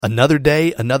Another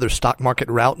day, another stock market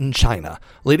rout in China,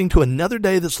 leading to another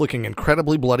day that's looking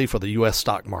incredibly bloody for the U.S.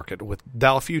 stock market, with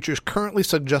Dow futures currently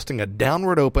suggesting a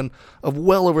downward open of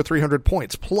well over 300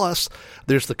 points. Plus,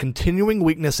 there's the continuing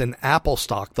weakness in Apple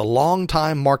stock, the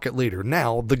longtime market leader.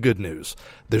 Now, the good news.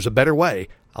 There's a better way.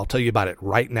 I'll tell you about it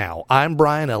right now. I'm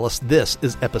Brian Ellis. This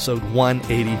is episode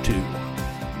 182.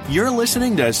 You're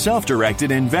listening to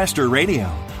Self-Directed Investor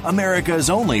Radio, America's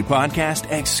only podcast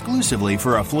exclusively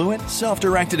for affluent,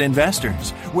 self-directed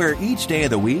investors, where each day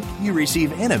of the week you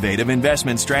receive innovative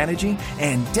investment strategy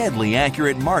and deadly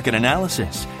accurate market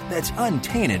analysis that's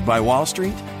untainted by Wall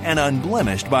Street and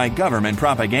unblemished by government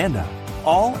propaganda,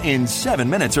 all in 7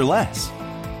 minutes or less.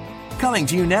 Coming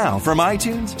to you now from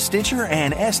iTunes, Stitcher,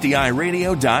 and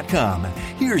SDIRadio.com,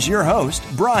 here's your host,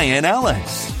 Brian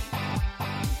Ellis.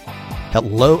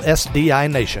 Hello,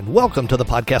 SDI Nation. Welcome to the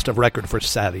podcast of record for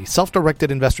savvy, self-directed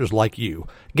investors like you.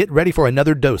 Get ready for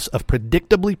another dose of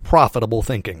predictably profitable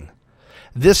thinking.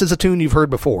 This is a tune you've heard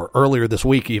before, earlier this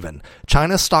week even.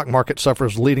 China's stock market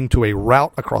suffers, leading to a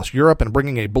rout across Europe and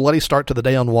bringing a bloody start to the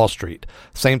day on Wall Street.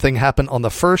 Same thing happened on the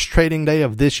first trading day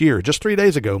of this year, just 3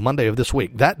 days ago, Monday of this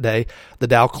week. That day, the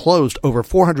Dow closed over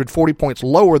 440 points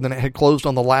lower than it had closed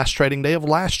on the last trading day of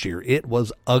last year. It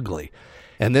was ugly.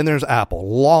 And then there's Apple,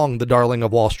 long the darling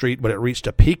of Wall Street, but it reached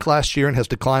a peak last year and has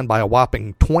declined by a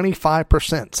whopping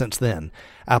 25% since then.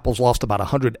 Apple's lost about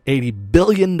 $180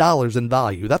 billion in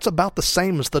value. That's about the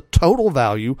same as the total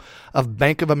value of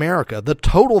Bank of America, the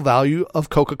total value of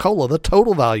Coca-Cola, the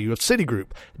total value of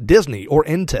Citigroup, Disney, or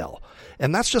Intel.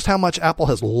 And that's just how much Apple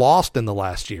has lost in the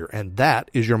last year, and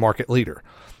that is your market leader.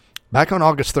 Back on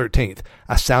August 13th,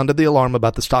 I sounded the alarm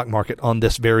about the stock market on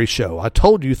this very show. I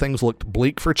told you things looked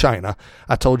bleak for China.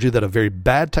 I told you that a very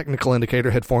bad technical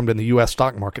indicator had formed in the U.S.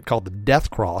 stock market called the death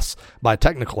cross by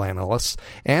technical analysts.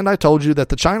 And I told you that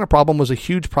the China problem was a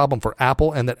huge problem for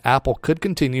Apple and that Apple could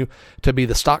continue to be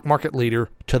the stock market leader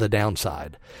to the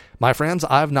downside. My friends,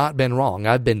 I've not been wrong.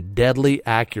 I've been deadly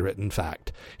accurate, in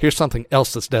fact. Here's something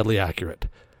else that's deadly accurate.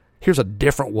 Here's a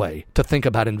different way to think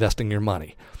about investing your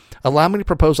money. Allow me to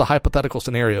propose a hypothetical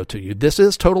scenario to you. This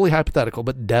is totally hypothetical,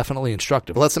 but definitely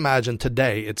instructive. Let's imagine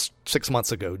today, it's 6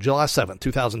 months ago, July 7th,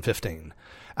 2015.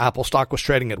 Apple stock was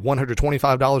trading at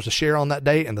 $125 a share on that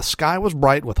day, and the sky was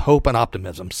bright with hope and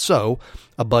optimism. So,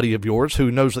 a buddy of yours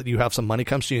who knows that you have some money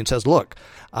comes to you and says, look,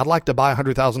 I'd like to buy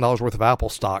 $100,000 worth of Apple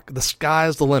stock. The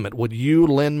sky's the limit. Would you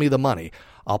lend me the money?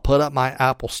 I'll put up my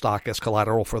Apple stock as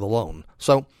collateral for the loan.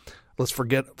 So, let's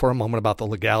forget for a moment about the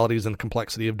legalities and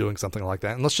complexity of doing something like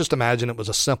that. And let's just imagine it was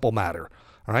a simple matter.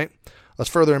 All right.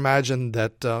 Let's further imagine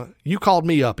that you called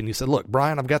me up and you said, look,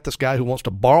 Brian, I've got this guy who wants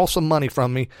to borrow some money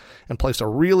from me and place a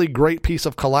really great piece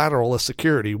of collateral as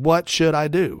security. What should I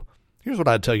do? Here's what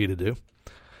I'd tell you to do.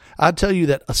 I'd tell you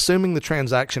that assuming the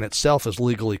transaction itself is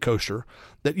legally kosher,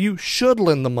 that you should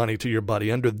lend the money to your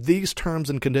buddy under these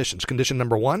terms and conditions. Condition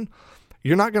number one,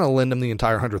 you're not going to lend him the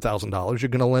entire $100,000. You're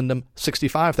going to lend him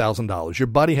 $65,000. Your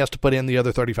buddy has to put in the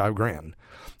other $35,000.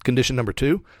 Condition number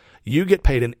two, you get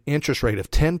paid an interest rate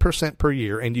of 10% per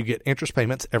year and you get interest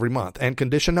payments every month. And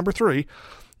condition number three,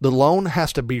 the loan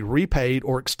has to be repaid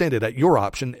or extended at your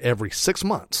option every 6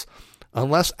 months,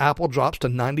 unless Apple drops to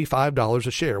 $95 a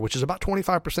share, which is about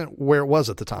 25% where it was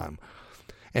at the time.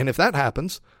 And if that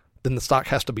happens, then the stock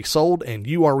has to be sold and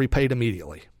you are repaid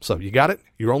immediately. So you got it?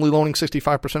 You're only loaning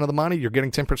 65% of the money. You're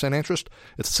getting 10% interest.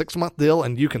 It's a 6-month deal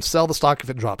and you can sell the stock if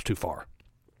it drops too far.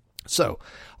 So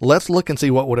let's look and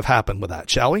see what would have happened with that,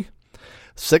 shall we?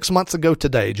 6 months ago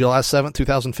today, July 7th,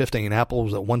 2015, Apple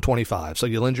was at $125. So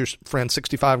you lend your friend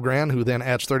 $65,000 who then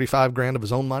adds $35,000 of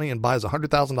his own money and buys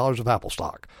 $100,000 of Apple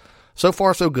stock. So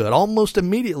far, so good. Almost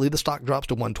immediately, the stock drops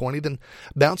to $120, then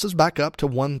bounces back up to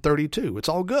 $132. It's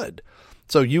all good.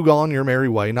 So you go on your merry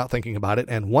way, not thinking about it,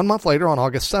 and 1 month later, on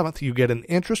August 7th, you get an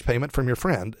interest payment from your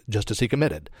friend, just as he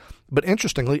committed. But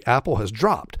interestingly, Apple has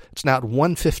dropped. It's now at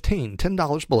 $115,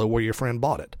 $10 below where your friend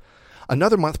bought it.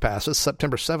 Another month passes,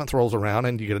 September 7th rolls around,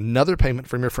 and you get another payment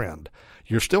from your friend.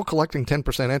 You're still collecting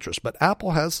 10% interest, but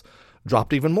Apple has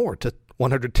dropped even more to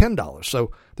 $110.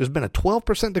 So there's been a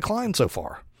 12% decline so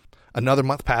far. Another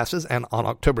month passes, and on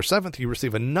October 7th, you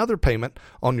receive another payment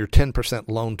on your 10%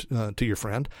 loan to your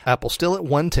friend. Apple's still at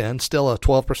 $110, still a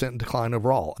 12% decline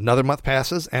overall. Another month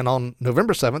passes, and on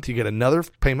November 7th, you get another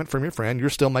payment from your friend. You're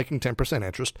still making 10%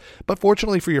 interest. But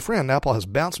fortunately for your friend, Apple has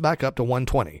bounced back up to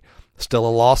 $120. Still a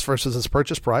loss versus its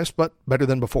purchase price, but better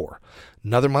than before.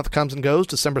 Another month comes and goes,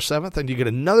 December 7th, and you get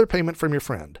another payment from your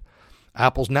friend.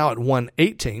 Apple's now at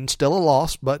 $118, still a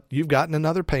loss, but you've gotten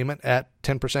another payment at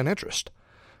 10% interest.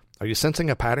 Are you sensing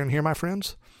a pattern here, my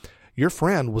friends? your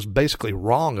friend was basically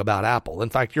wrong about Apple. In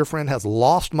fact, your friend has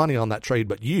lost money on that trade,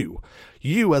 but you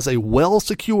as a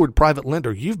well-secured private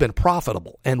lender, you've been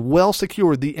profitable and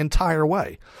well-secured the entire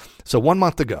way. So 1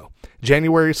 month ago,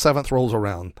 January 7th rolls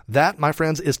around. That, my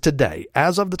friends, is today.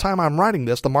 As of the time I'm writing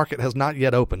this, the market has not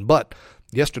yet opened, but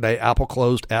yesterday Apple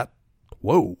closed at,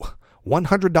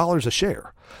 $100 a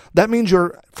share. That means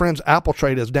your friend's Apple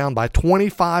trade is down by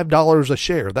 $25 a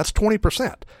share. That's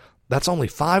 20%. That's only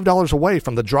 $5 away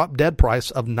from the drop dead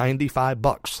price of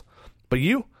 $95. But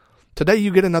today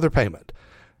you get another payment,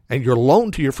 and your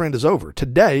loan to your friend is over.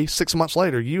 Today, 6 months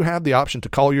later, you have the option to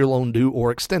call your loan due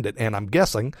or extend it. And I'm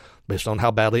guessing, based on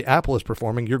how badly Apple is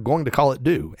performing, you're going to call it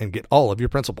due and get all of your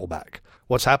principal back.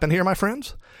 What's happened here, my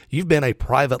friends? You've been a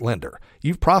private lender.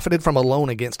 You've profited from a loan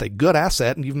against a good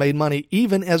asset, and you've made money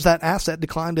even as that asset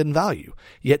declined in value.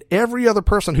 Yet every other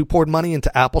person who poured money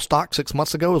into Apple stock 6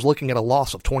 months ago is looking at a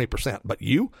loss of 20%. But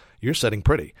you're sitting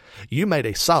pretty. You made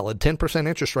a solid 10%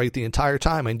 interest rate the entire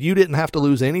time, and you didn't have to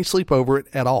lose any sleep over it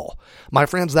at all. My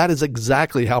friends, that is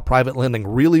exactly how private lending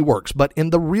really works. But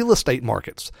in the real estate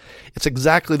markets, it's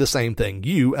exactly the same thing.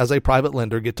 You, as a private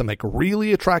lender, get to make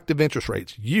really attractive interest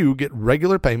rates. You get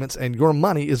regular payments, and your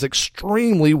money is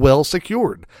extremely well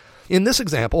secured. In this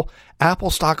example, Apple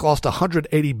stock lost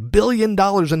 $180 billion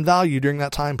in value during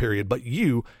that time period, but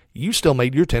you still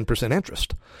made your 10%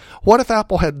 interest. What if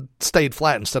Apple had stayed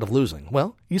flat instead of losing?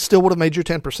 Well, you still would have made your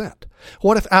 10%.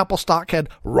 What if Apple stock had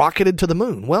rocketed to the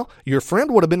moon? Well, your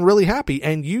friend would have been really happy,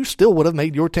 and you still would have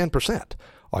made your 10%.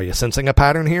 Are you sensing a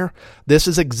pattern here? This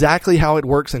is exactly how it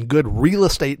works in good real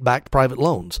estate-backed private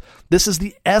loans. This is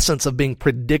the essence of being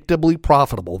predictably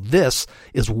profitable. This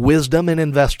is wisdom in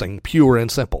investing, pure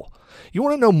and simple. You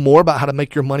want to know more about how to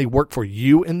make your money work for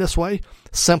you in this way?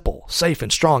 Simple, safe,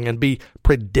 and strong, and be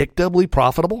predictably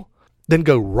profitable? Then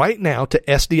go right now to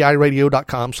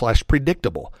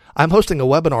sdiradio.com/predictable. I'm hosting a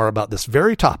webinar about this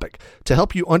very topic to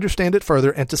help you understand it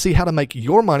further and to see how to make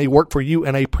your money work for you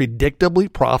in a predictably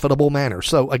profitable manner.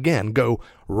 So again, go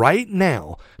right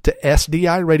now to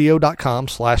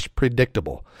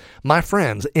sdiradio.com/predictable. My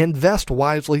friends, invest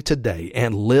wisely today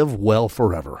and live well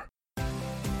forever.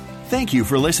 Thank you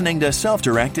for listening to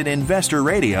Self-Directed Investor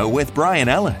Radio with Brian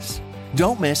Ellis.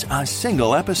 Don't miss a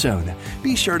single episode.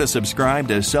 Be sure to subscribe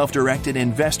to Self-Directed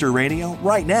Investor Radio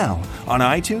right now on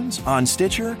iTunes, on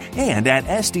Stitcher, and at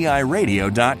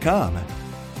sdiradio.com.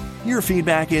 Your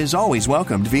feedback is always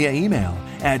welcomed via email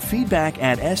at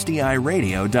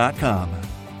feedback@sdiradio.com.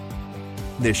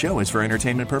 This show is for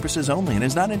entertainment purposes only and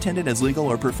is not intended as legal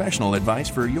or professional advice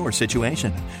for your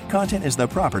situation. Content is the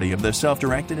property of the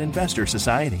Self-Directed Investor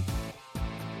Society.